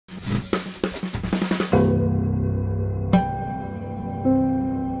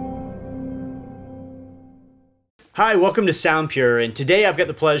Hi, welcome to SoundPure, and today I've got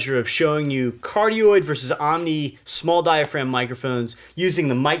the pleasure of showing you Cardioid versus Omni small diaphragm microphones using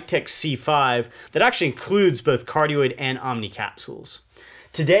the Miktek C5 that actually includes both Cardioid and Omni capsules.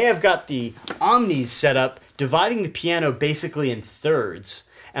 Today I've got the Omnis set up, dividing the piano basically in thirds,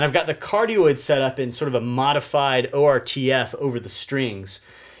 and I've got the Cardioid set up in sort of a modified ORTF over the strings.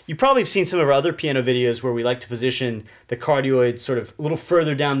 You probably have seen some of our other piano videos where we like to position the Cardioid sort of a little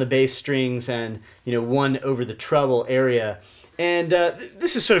further down the bass strings and one over the treble area. And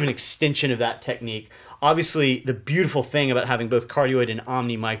this is sort of an extension of that technique. Obviously, the beautiful thing about having both Cardioid and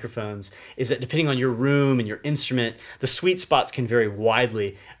Omni microphones is that depending on your room and your instrument, the sweet spots can vary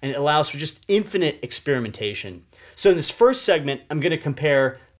widely, and it allows for just infinite experimentation. So in this first segment, I'm going to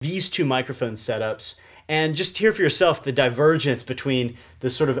compare these two microphone setups and just hear for yourself the divergence between the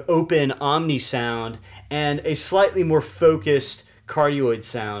sort of open Omni sound and a slightly more focused Cardioid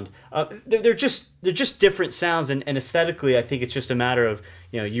sound. They're just different sounds, and aesthetically, I think it's just a matter of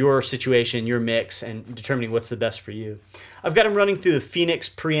your situation, your mix, and determining what's the best for you. I've got them running through the Phoenix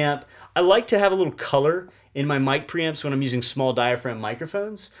preamp. I like to have a little color in my mic preamps when I'm using small diaphragm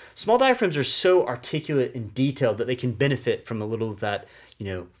microphones. Small diaphragms are so articulate and detailed that they can benefit from a little of that,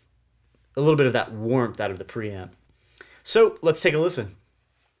 a little bit of that warmth out of the preamp. So let's take a listen.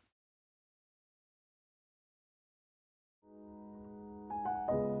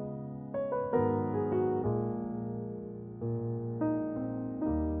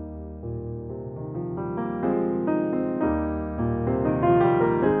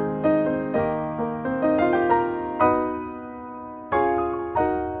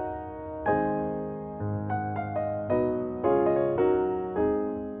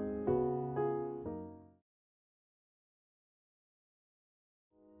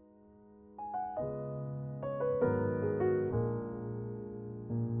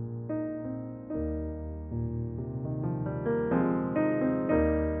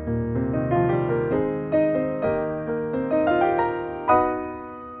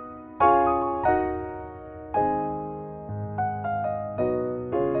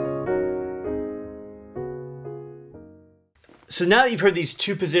 So now that you've heard these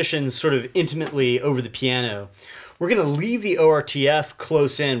two positions sort of intimately over the piano, we're going to leave the ORTF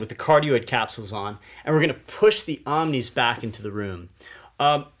close in with the Cardioid capsules on, and we're going to push the Omnis back into the room.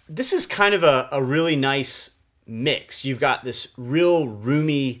 This is kind of a really nice mix. You've got this real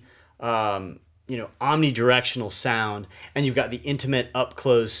roomy, omnidirectional sound, and you've got the intimate,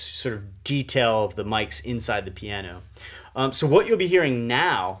 up-close sort of detail of the mics inside the piano. So what you'll be hearing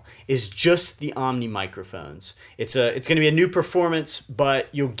now is just the Omni microphones. It's going to be a new performance, but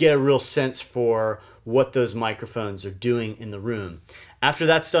you'll get a real sense for what those microphones are doing in the room. After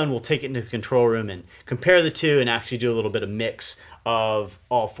that's done, we'll take it into the control room and compare the two and actually do a little bit of mix of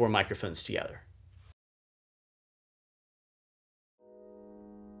all four microphones together.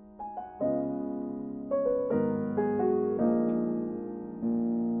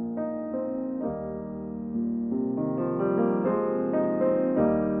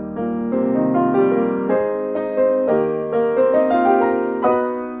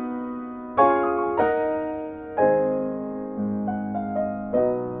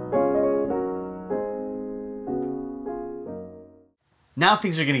 Now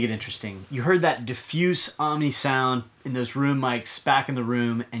things are going to get interesting. You heard that diffuse Omni sound in those room mics back in the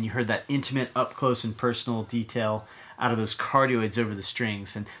room, and you heard that intimate, up-close and personal detail out of those Cardioids over the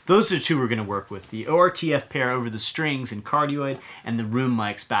strings. And those are the two we're going to work with, the ORTF pair over the strings in Cardioid and the room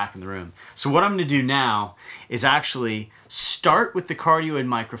mics back in the room. So what I'm going to do now is actually start with the Cardioid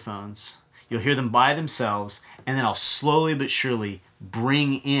microphones. You'll hear them by themselves, and then I'll slowly but surely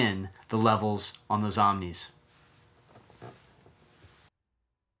bring in the levels on those Omnis.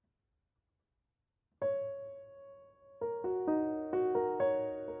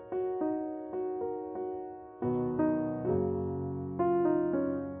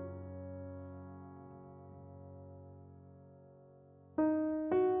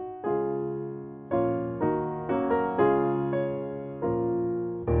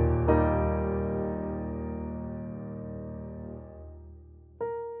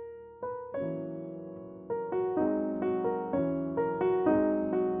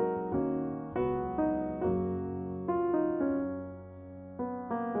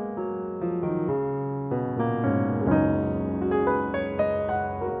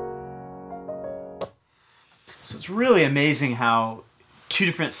 So it's really amazing how two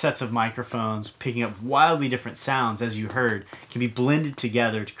different sets of microphones picking up wildly different sounds, as you heard, can be blended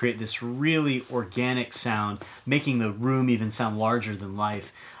together to create this really organic sound, making the room even sound larger than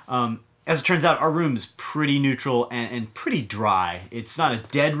life. As it turns out, our room's pretty neutral and pretty dry. It's not a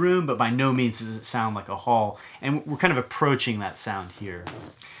dead room, but by no means does it sound like a hall, and we're kind of approaching that sound here.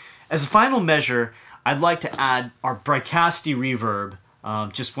 As a final measure, I'd like to add our Bricasti reverb,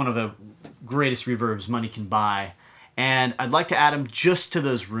 just one of the greatest reverbs money can buy, and I'd like to add them just to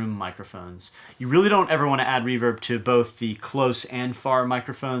those room microphones. You really don't ever want to add reverb to both the close and far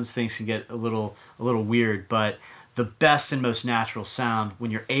microphones. Things can get a little weird, but the best and most natural sound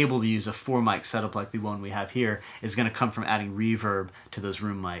when you're able to use a 4-mic setup like the one we have here is going to come from adding reverb to those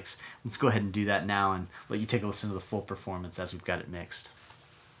room mics. Let's go ahead and do that now and let you take a listen to the full performance as we've got it mixed.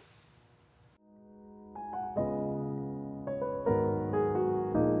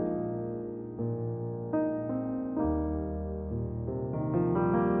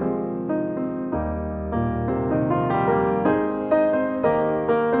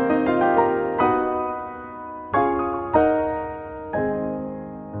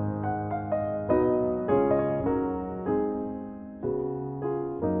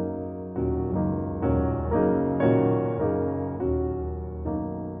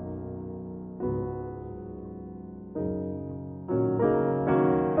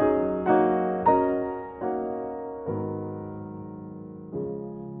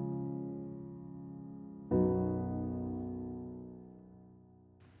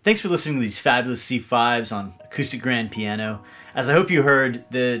 Thanks for listening to these fabulous C5s on acoustic grand piano. As I hope you heard,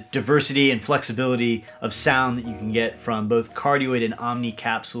 the diversity and flexibility of sound that you can get from both Cardioid and Omni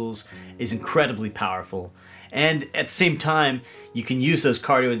capsules is incredibly powerful. And at the same time, you can use those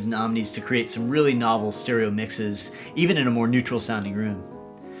Cardioids and Omnis to create some really novel stereo mixes, even in a more neutral sounding room.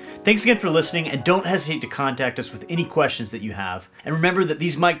 Thanks again for listening, and don't hesitate to contact us with any questions that you have. And remember that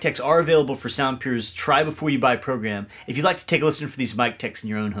these Miktek's are available for SoundPure's Try Before You Buy program if you'd like to take a listen for these Miktek's in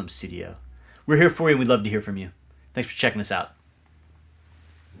your own home studio. We're here for you and we'd love to hear from you. Thanks for checking us out.